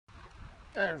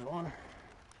There's one.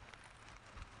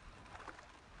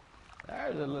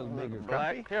 There's a little bigger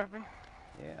Black crappie. crappie.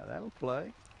 Yeah, that'll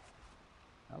play.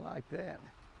 I like that.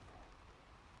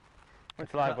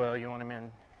 Which live well you want him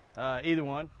in? Either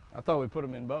one. I thought we put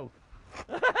them in both.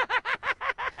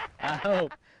 I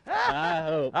hope. I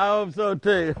hope. I hope so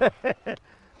too.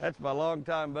 That's my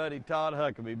longtime buddy Todd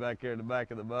Huckabee back there in the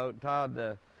back of the boat.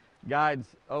 Todd guides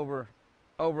over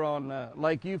on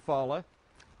Lake Eufaula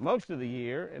most of the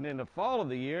year, and in the fall of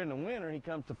the year, in the winter, he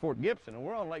comes to Fort Gibson, and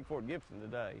we're on Lake Fort Gibson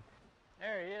today.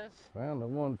 There he is. Found the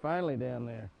one finally down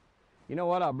there. You know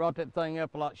what? I brought that thing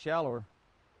up a lot shallower.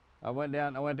 I went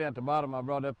down at the bottom. I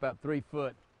brought it up about 3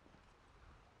 foot.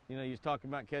 You know, you was talking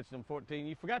about catching them 14.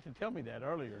 You forgot to tell me that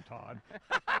earlier, Todd.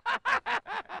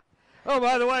 Oh,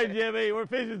 by the way, Jimmy, we're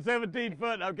fishing 17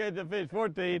 foot. I'm catching fish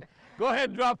 14. Go ahead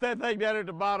and drop that thing down at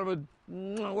the bottom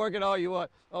and work it all you want.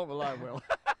 Oh, my live well.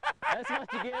 That's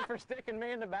what you get for sticking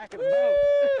me in the back of the boat.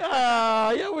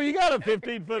 Yeah, well, you got a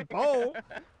 15-foot pole.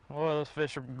 Boy, those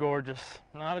fish are gorgeous.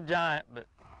 Not a giant, but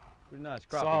pretty nice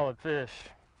crappie. Solid fish.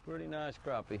 Pretty nice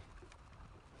crappie.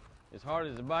 As hard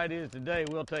as the bite is today,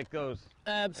 we'll take those.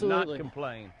 Absolutely. Not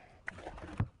complain.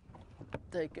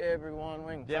 Take every one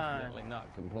we can Definitely find.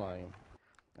 not complain.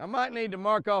 I might need to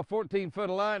mark off 14 foot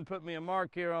of line, put me a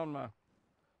mark here on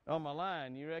my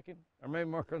line, you reckon? Or maybe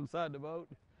mark on the side of the boat.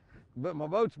 But my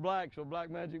boat's black, so black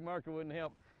magic marker wouldn't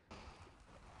help.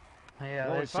 Yeah,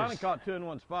 well, we finally caught two in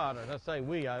one spot, or I say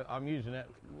we, I'm using that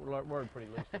word pretty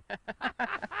loosely.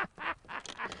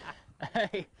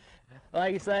 Hey,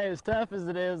 like you say, as tough as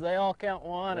it is, they all count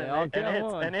one,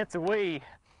 and it's a we.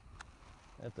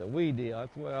 That's a we deal.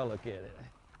 That's the way I look at it.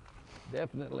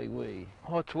 Definitely we.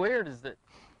 What's weird is that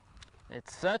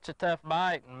it's such a tough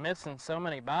bite and missing so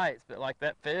many bites, but like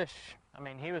that fish, I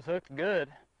mean, he was hooked good.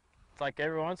 It's like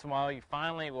every once in a while you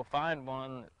finally will find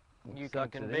one that you can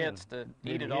convince to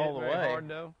eat it all the way. Hard,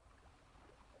 though?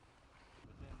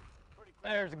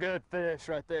 There's a good fish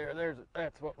right there.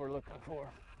 That's what we're looking for.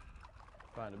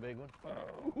 Find a big one.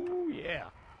 Oh, yeah.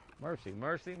 Mercy,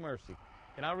 mercy, mercy.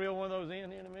 Can I reel one of those in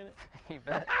a minute? You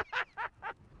bet.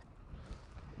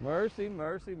 Mercy,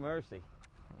 mercy, mercy.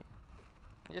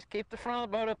 Just keep the front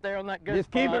of the boat up there on that good Just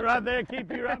spot. keep it right there.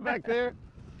 Keep you right back there.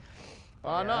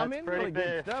 Oh, Yeah, no, I'm in really fish.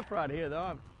 good stuff right here,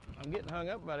 though. I'm getting hung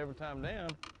up about every time down.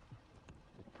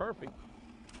 It's perfect.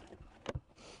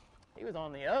 He was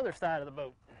on the other side of the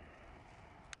boat.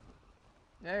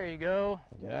 There you go.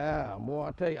 Yeah, boy,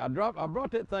 I tell you, I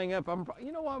brought that thing up.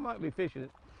 You know, I might be fishing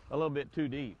it a little bit too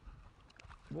deep.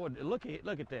 Boy, look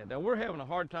at that. Now we're having a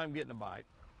hard time getting a bite.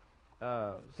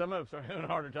 Some of us are having a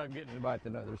harder time getting a bite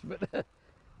than others,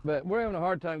 but we're having a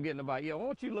hard time getting a bite. Yeah, why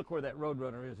don't you look where that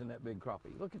roadrunner is in that big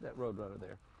crappie? Look at that roadrunner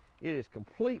there. It is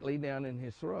completely down in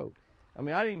his throat. I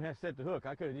mean, I didn't even have to set the hook.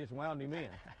 I could have just wound him in.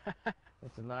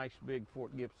 That's a nice big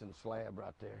Fort Gibson slab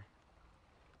right there.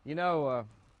 You know,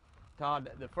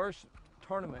 Todd, the first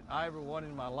tournament I ever won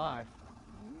in my life,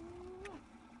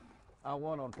 I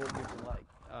won on Fort Gibson Lake.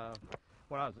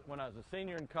 When I was a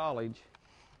senior in college,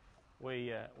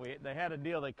 they had a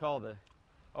deal they called the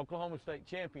Oklahoma State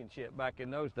Championship back in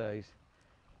those days,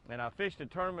 and I fished a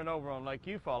tournament over on Lake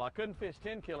Eufaula. I couldn't fish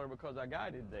 10-killer because I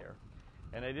guided there,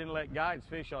 and they didn't let guides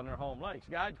fish on their home lakes.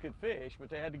 Guides could fish, but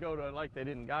they had to go to a lake they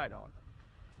didn't guide on.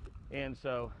 And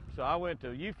so I went to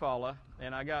Eufaula,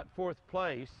 and I got 4th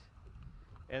place,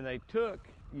 and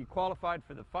you qualified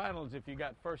for the finals if you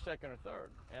got 1st, 2nd, or 3rd,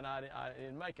 and I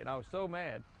didn't make it. I was so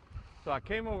mad. So I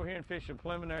came over here and fished a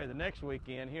preliminary the next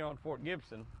weekend here on Fort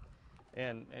Gibson,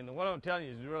 and what I'm telling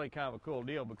you is really kind of a cool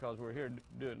deal because we're here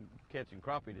catching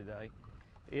crappie today.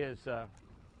 Is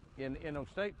in those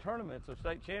state tournaments, those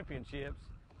state championships,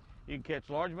 you can catch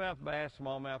largemouth bass,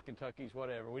 smallmouth Kentuckys,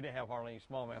 whatever. We didn't have hardly any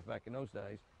smallmouth back in those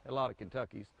days. A lot of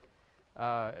Kentuckys,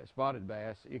 spotted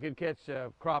bass. You could catch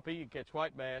crappie, you could catch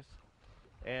white bass,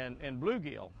 and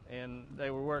bluegill, and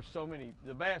they were worth so many.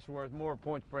 The bass were worth more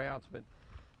points per ounce,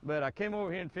 but I came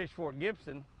over here and fished Fort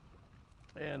Gibson,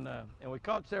 and we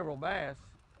caught several bass,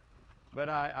 but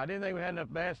I didn't think we had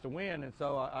enough bass to win, and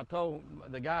so I told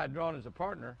the guy I'd drawn as a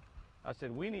partner, I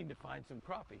said, we need to find some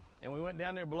crappie. And we went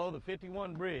down there below the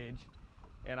 51 bridge,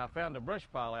 and I found a brush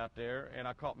pile out there, and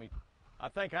I caught I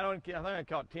think I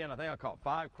caught 10. I think I caught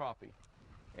 5 crappie,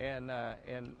 and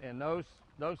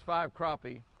those 5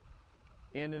 crappie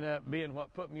ended up being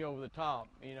what put me over the top,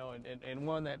 you know, and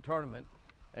won that tournament.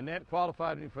 And that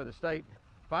qualified me for the state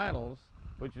finals,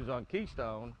 which was on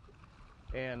Keystone,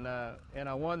 and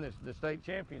I won the state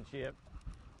championship.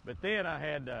 But then I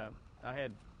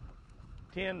had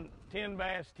 10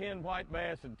 bass, 10 white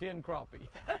bass, and 10 crappie.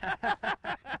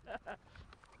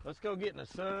 Let's go get in the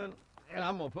sun And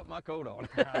I'm gonna put my coat on.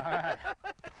 All right.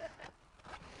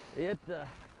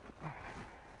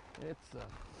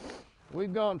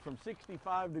 We've gone from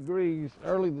 65 degrees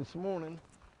early this morning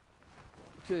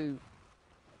to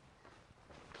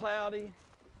cloudy,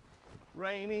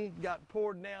 rainy, got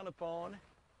poured down upon,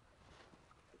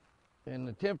 and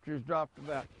the temperature's dropped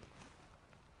about,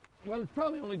 well, it's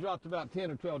probably only dropped about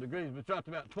 10 or 12 degrees, but it's dropped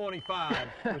about 25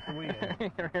 with the wind.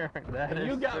 That And is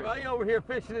you got true. right over here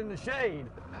fishing in the shade.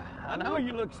 I know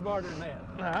you look smarter than that.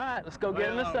 All right, let's go get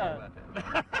in the Well, I sun. don't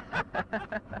know about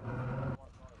that.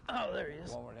 Oh, there he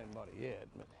is. Warmer than anybody yet,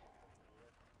 but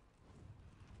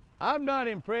I'm not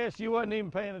impressed. You wasn't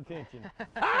even paying attention.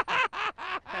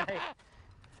 Hey,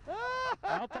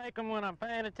 I'll take them when I'm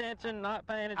paying attention, not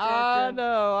paying attention. I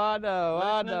know.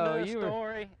 Listening to You a were,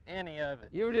 story, any of it.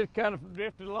 you were just kind of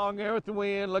drifting along there with the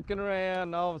wind, looking around,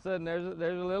 and all of a sudden there's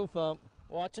a little thump.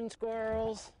 Watching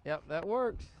squirrels. Yep, that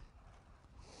works.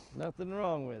 Nothing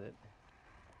wrong with it.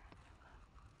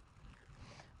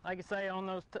 Like I say, on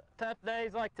those tough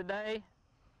days like today,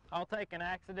 I'll take an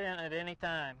accident at any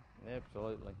time.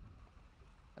 Absolutely.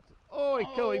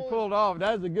 He pulled off.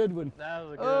 That was a good one. That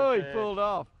was a good Oh, he fish. pulled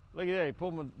off. Look at that. He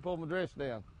pulled my dress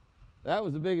down. That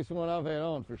was the biggest one I've had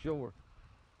on for sure.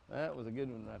 That was a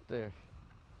good one right there.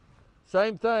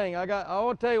 Same thing. I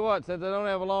want to tell you what, since I don't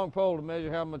have a long pole to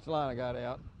measure how much line I got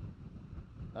out,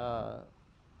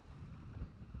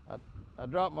 I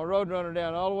dropped my road runner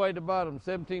down all the way to the bottom,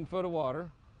 17 foot of water.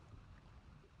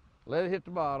 Let it hit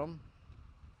the bottom.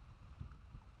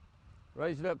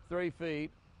 Raised it up 3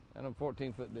 feet, and I'm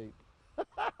 14 foot deep.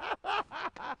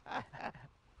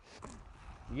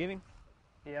 You get him?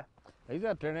 Yeah. He's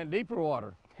out there in that deeper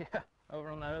water. Yeah,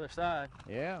 over on the other side.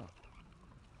 Yeah.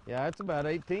 Yeah, it's about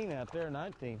 18 out there,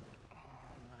 19.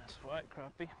 Nice white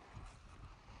crappie.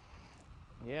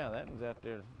 Yeah, that one's out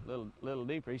there a little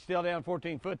deeper. He's still down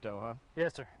 14 foot though, huh?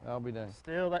 Yes, sir. I'll be done.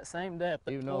 Still that same depth.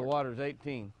 at Even though the water's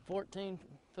 18. 14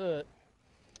 foot.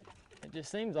 It just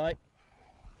seems like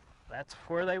that's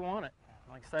where they want it.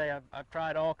 Like I say, I've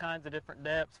tried all kinds of different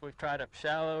depths. We've tried up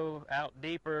shallow, out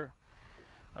deeper.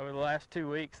 Over the last 2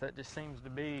 weeks, that just seems to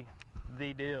be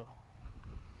the deal.